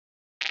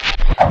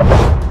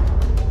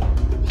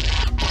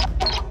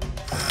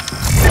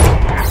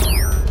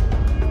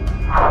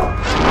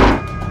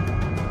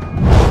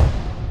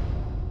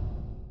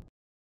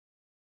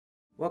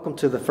Welcome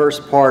to the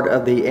first part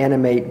of the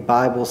Animate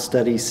Bible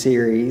Study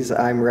series.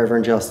 I'm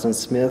Reverend Justin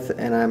Smith,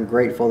 and I'm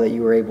grateful that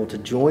you were able to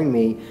join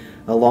me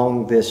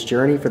along this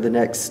journey for the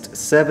next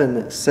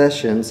 7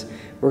 sessions.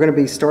 We're going to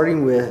be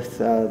starting with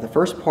the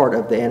first part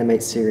of the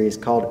Animate series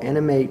called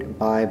Animate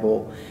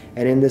Bible.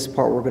 And in this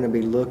part, we're going to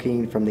be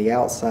looking from the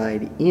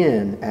outside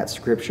in at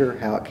Scripture,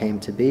 how it came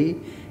to be,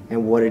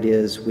 and what it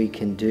is we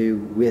can do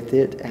with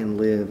it and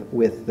live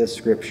with the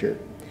Scripture.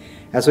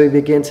 As we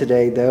begin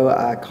today, though,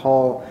 I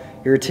call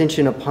your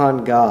attention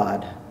upon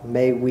God.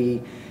 May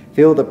we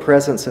feel the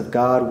presence of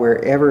God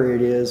wherever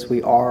it is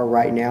we are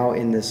right now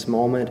in this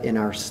moment in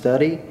our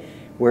study,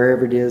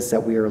 wherever it is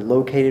that we are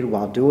located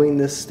while doing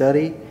this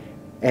study.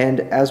 And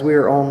as we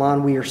are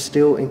online, we are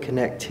still in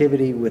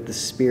connectivity with the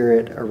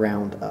Spirit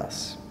around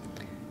us.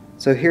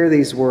 So hear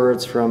these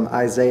words from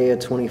Isaiah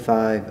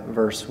 25,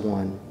 verse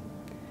 1.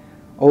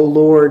 O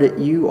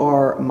Lord, you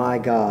are my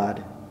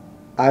God.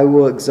 I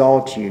will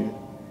exalt you.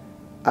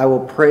 I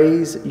will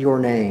praise your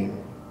name.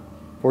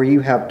 For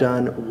you have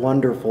done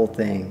wonderful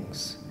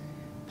things,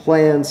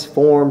 plans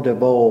formed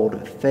of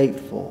old,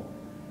 faithful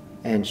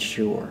and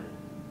sure.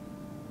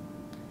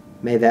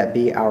 May that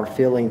be our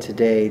feeling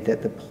today,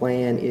 that the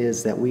plan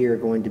is that we are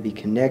going to be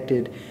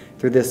connected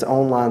through this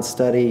online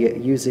study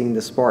using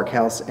the Spark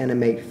House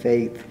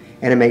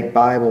Animate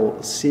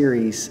Bible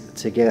series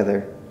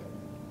together.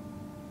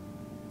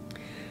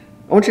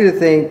 I want you to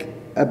think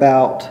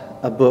about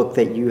a book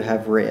that you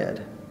have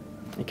read.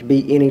 It could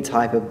be any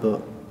type of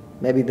book.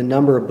 Maybe the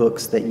number of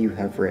books that you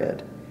have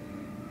read.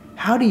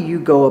 How do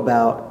you go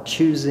about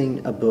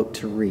choosing a book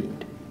to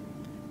read?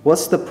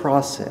 What's the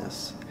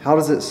process? How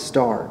does it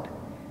start?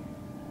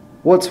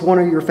 What's one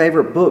of your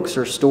favorite books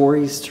or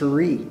stories to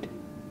read?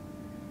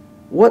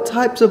 What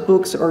types of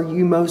books are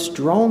you most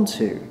drawn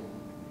to?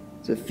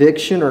 Is it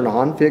fiction or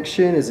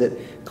nonfiction? Is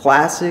it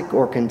classic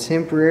or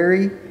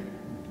contemporary?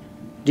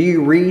 Do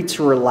you read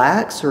to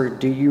relax or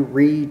do you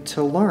read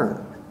to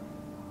learn?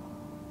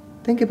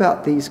 Think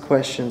about these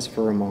questions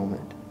for a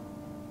moment.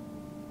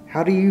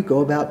 How do you go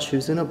about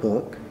choosing a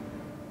book?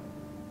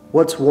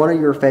 What's one of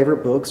your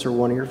favorite books or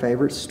one of your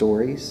favorite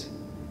stories?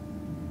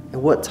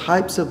 And what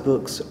types of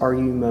books are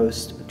you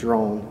most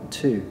drawn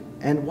to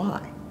and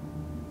why?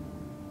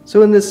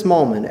 So in this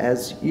moment,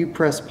 as you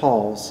press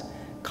pause,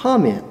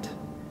 comment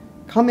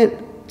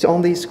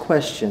on these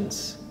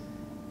questions.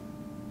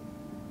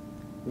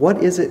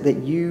 What is it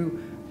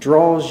that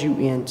draws you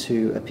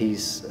into a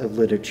piece of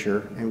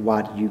literature, and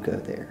why do you go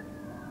there?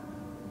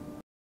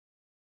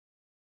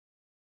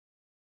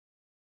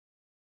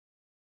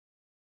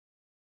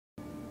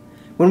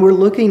 When we're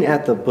looking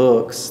at the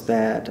books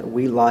that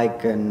we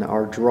like and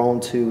are drawn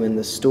to, and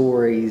the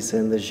stories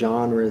and the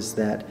genres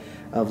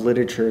of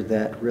literature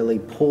that really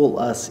pull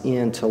us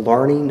into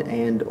learning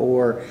and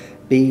or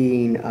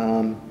being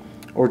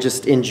or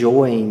just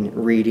enjoying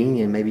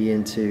reading, and maybe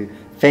into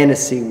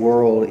fantasy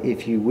world,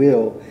 if you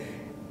will,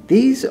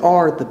 these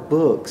are the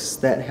books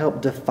that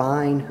help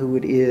define who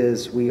it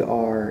is we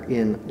are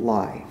in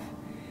life.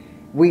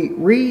 We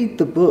read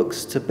the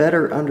books to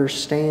better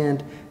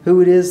understand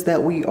who it is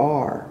that we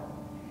are.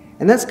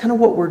 And that's kind of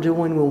what we're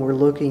doing when we're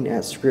looking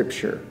at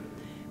Scripture.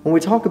 When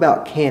we talk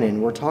about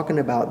canon, we're talking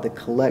about the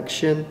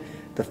collection,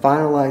 the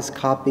finalized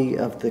copy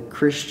of the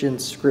Christian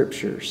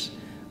Scriptures,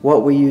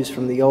 what we use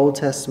from the Old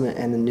Testament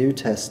and the New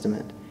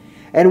Testament.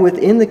 And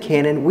within the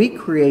canon, we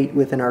create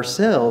within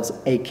ourselves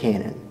a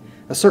canon,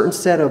 a certain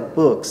set of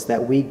books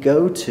that we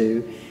go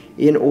to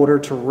in order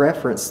to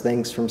reference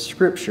things from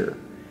Scripture.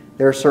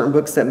 There are certain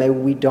books that maybe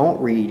we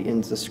don't read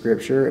into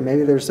Scripture, and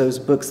maybe there's those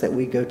books that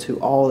we go to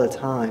all the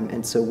time,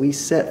 and so we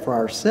set for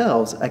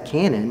ourselves a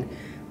canon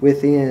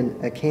within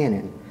a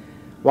canon.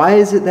 Why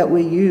is it that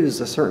we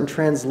use a certain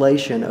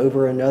translation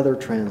over another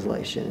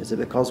translation? Is it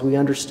because we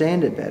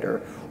understand it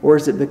better, or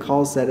is it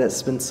because that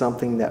it's been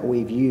something that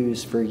we've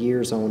used for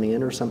years on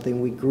end, or something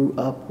we grew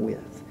up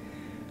with?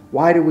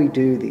 Why do we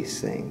do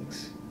these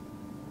things?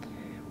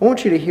 I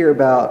want you to hear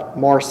about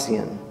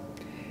Marcion.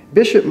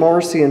 Bishop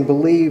Marcion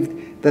believed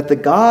that the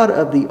God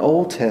of the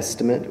Old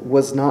Testament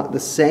was not the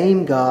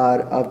same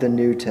God of the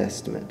New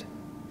Testament.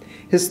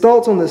 His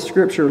thoughts on the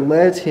Scripture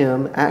led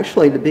him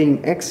actually to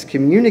being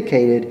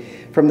excommunicated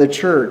from the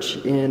church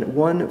in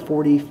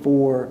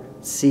 144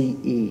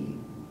 CE.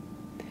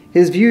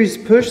 His views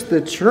pushed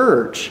the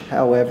church,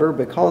 however,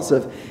 because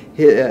of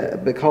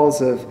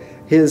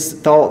his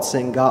thoughts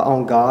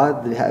on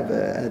God. They have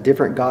a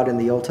different God in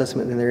the Old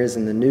Testament than there is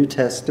in the New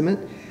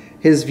Testament.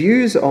 His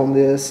views on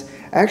this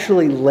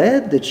actually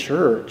led the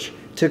church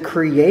to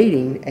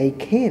creating a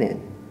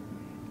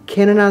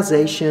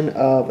canonization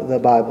of the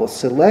Bible,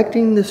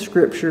 selecting the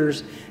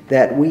Scriptures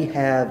that we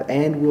have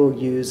and will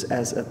use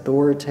as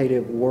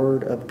authoritative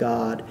Word of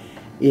God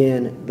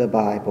in the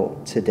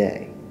Bible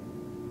today.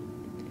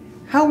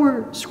 How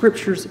were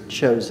Scriptures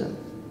chosen?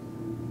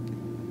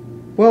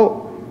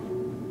 Well,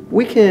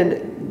 we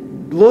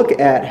can look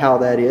at how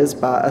that is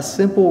by a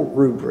simple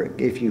rubric,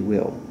 if you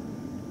will.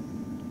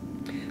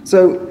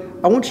 So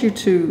I want you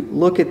to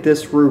look at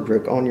this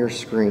rubric on your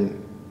screen.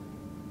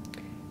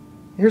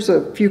 Here's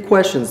a few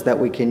questions that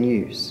we can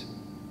use.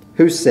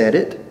 Who said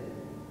it?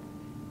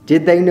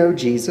 Did they know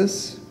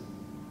Jesus?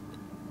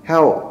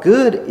 How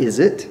good is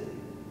it?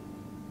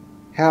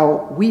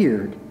 How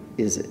weird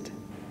is it?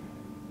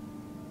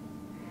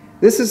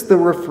 This is the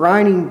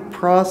refining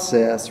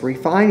process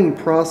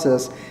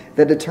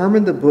that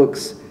determined the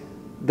books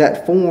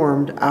that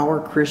formed our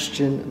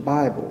Christian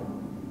Bible.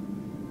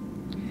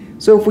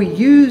 So if we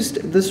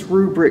used this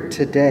rubric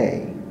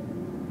today,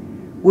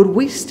 would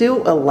we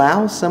still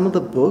allow some of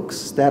the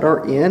books that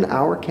are in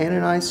our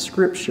canonized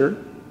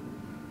scripture?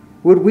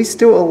 Would we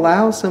still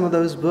allow some of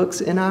those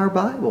books in our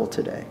Bible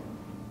today?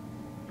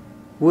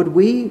 Would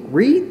we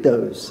read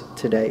those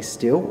today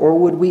still? Or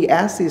would we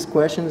ask these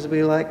questions and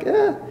be like,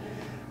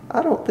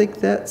 I don't think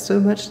that so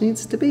much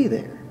needs to be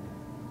there?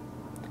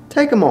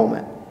 Take a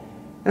moment,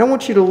 and I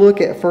want you to look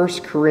at 1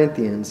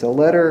 Corinthians, a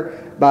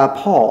letter by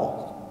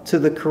Paul to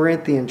the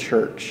Corinthian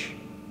church.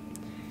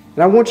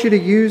 And I want you to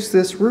use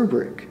this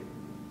rubric.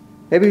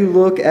 Maybe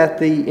look at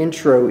the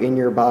intro in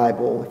your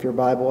Bible, if your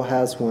Bible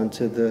has one,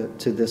 to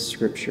this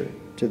scripture,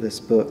 to this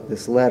book,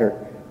 this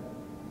letter.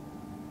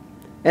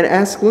 And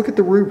look at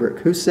the rubric.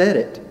 Who said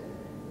it?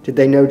 Did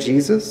they know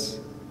Jesus?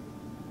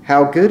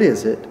 How good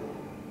is it?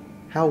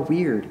 How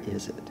weird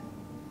is it?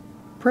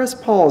 Press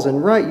pause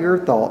and write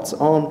your thoughts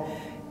on,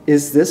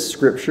 is this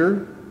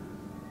scripture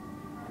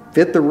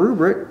fit the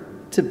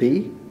rubric to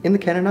be in the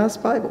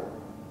canonized Bible?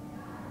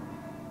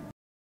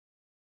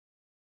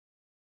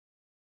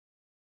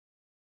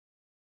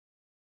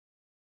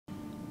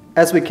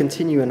 As we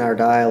continue in our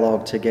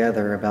dialogue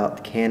together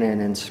about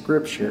canon and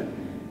scripture,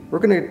 we're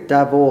going to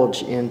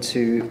divulge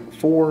into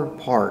 4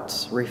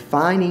 parts,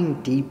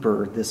 refining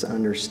deeper this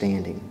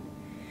understanding.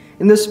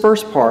 In this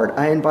first part,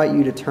 I invite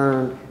you to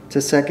turn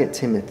to 2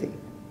 Timothy.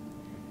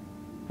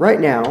 Right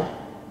now,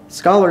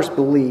 scholars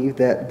believe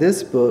that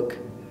this book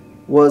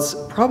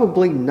was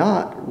probably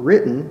not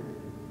written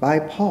by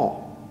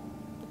Paul.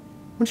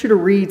 I want you to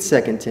read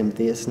 2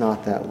 Timothy. It's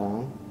not that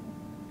long.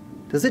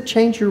 Does it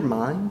change your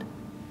mind?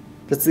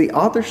 Does the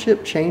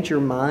authorship change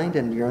your mind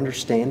and your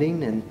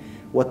understanding and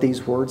what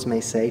these words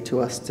may say to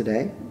us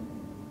today?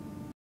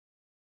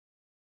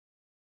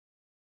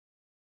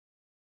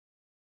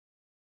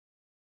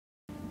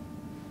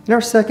 In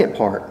our second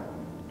part,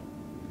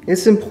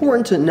 it's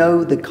important to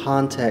know the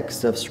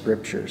context of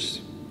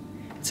scriptures.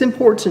 It's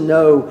important to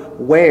know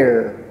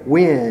where,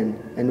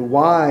 when, and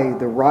why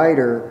the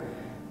writer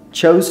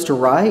chose to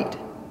write,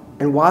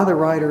 and why the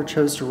writer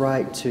chose to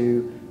write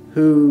to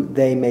who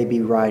they may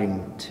be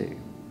writing to.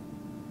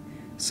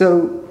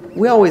 So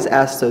we always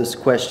ask those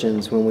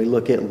questions when we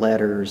look at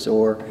letters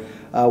or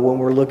when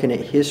we're looking at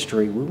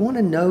history. We want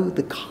to know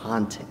the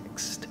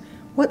context.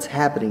 What's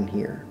happening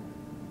here?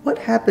 What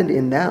happened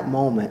in that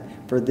moment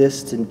for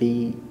this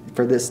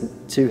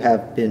to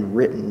have been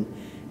written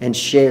and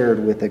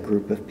shared with a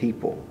group of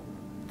people?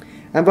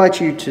 I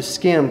invite you to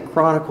skim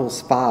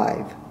Chronicles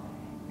 5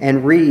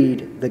 and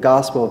read the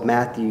Gospel of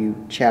Matthew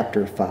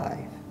chapter 5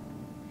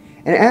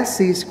 and ask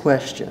these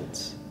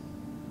questions.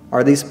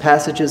 Are these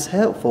passages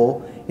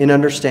helpful in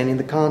understanding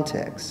the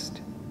context?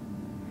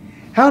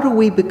 How do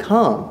we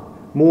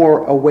become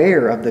more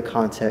aware of the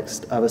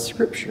context of a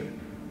scripture?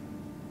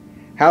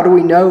 How do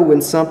we know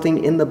when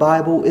something in the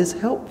Bible is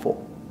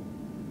helpful?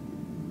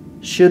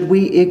 Should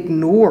we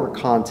ignore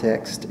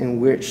context in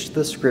which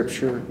the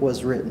scripture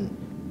was written?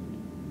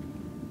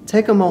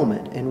 Take a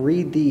moment and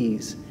read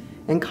these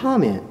and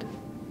comment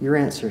your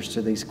answers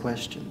to these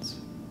questions.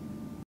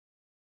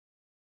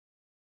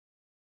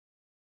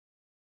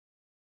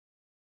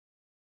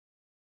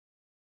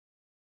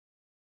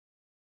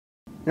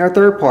 In our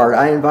third part,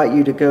 I invite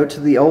you to go to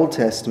the Old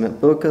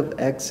Testament book of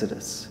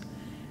Exodus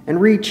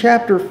and read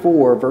chapter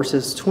 4,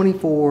 verses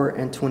 24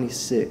 and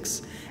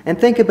 26, and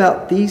think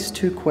about these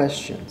 2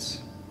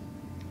 questions.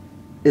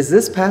 Is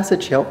this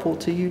passage helpful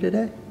to you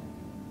today?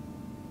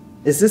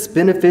 Is this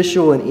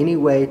beneficial in any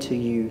way to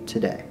you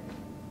today?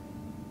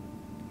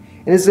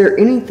 And is there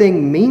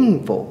anything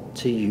meaningful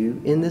to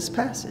you in this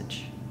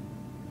passage?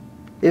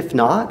 If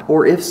not,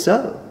 or if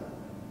so,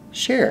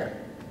 share.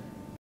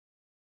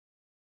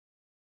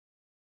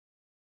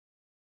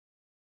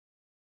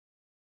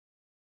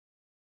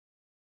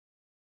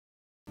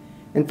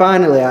 And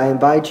finally, I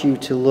invite you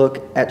to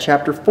look at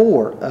chapter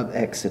 4 of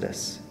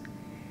Exodus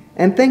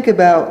and think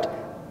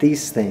about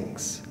these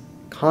things,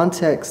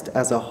 context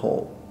as a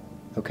whole,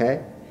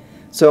 okay?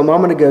 So a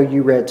moment ago,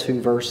 you read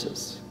 2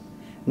 verses.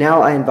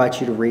 Now I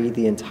invite you to read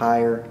the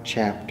entire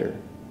chapter.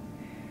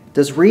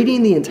 Does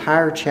reading the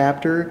entire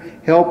chapter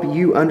help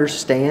you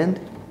understand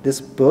this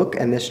book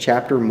and this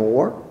chapter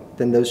more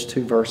than those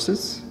 2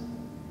 verses?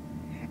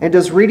 And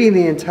does reading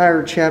the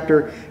entire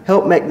chapter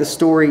help make the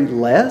story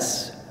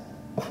less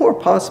or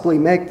possibly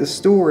make the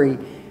story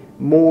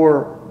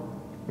more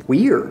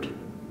weird?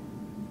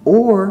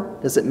 Or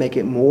does it make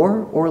it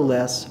more or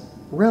less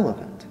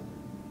relevant?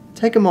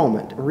 Take a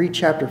moment and read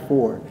chapter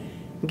 4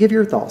 and give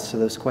your thoughts to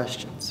those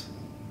questions.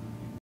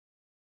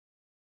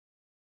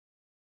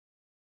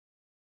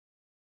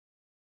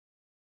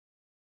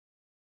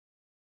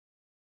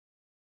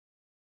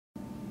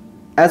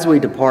 As we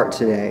depart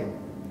today,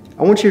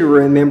 I want you to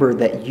remember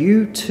that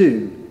you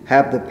too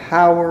have the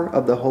power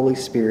of the Holy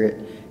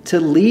Spirit to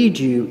lead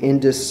you in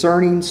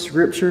discerning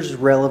Scripture's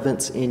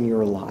relevance in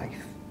your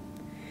life.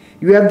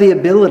 You have the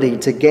ability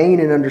to gain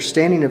an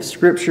understanding of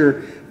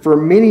Scripture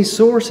from many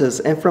sources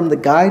and from the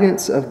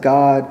guidance of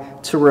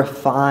God to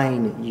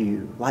refine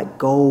you, like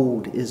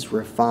gold is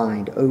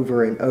refined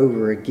over and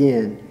over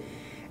again,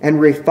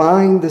 and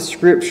refine the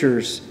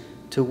Scriptures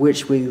to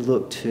which we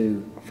look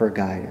to for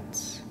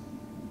guidance.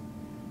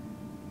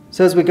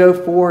 So as we go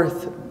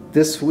forth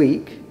this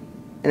week,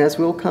 and as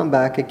we'll come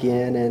back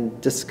again and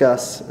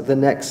discuss the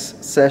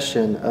next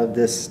session of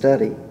this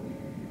study,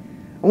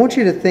 I want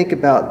you to think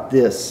about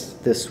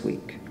this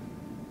week.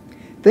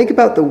 Think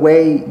about the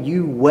way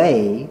you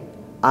weigh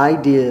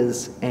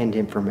ideas and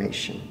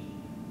information.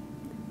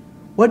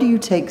 What do you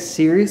take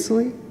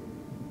seriously?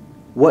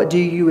 What do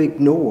you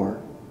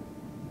ignore?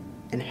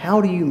 And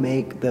how do you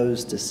make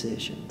those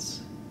decisions?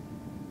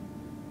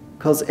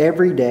 Because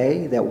every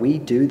day that we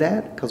do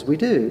that, because we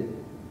do,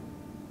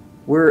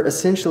 we're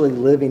essentially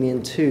living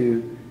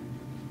into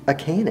a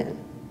canon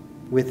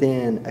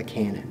within a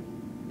canon.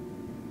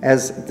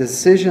 As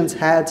decisions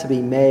had to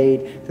be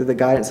made through the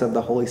guidance of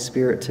the Holy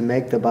Spirit to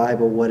make the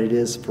Bible what it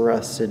is for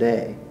us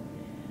today,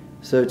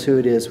 so too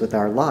it is with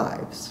our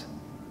lives.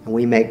 And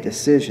we make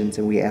decisions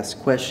and we ask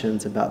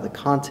questions about the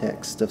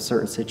context of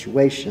certain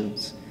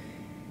situations.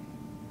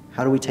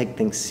 How do we take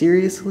things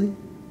seriously?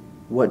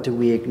 What do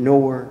we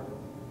ignore?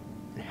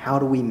 And how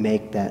do we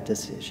make that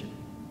decision?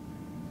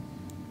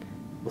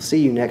 We'll see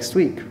you next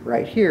week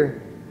right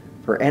here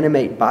for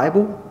Animate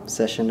Bible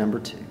session number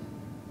 2.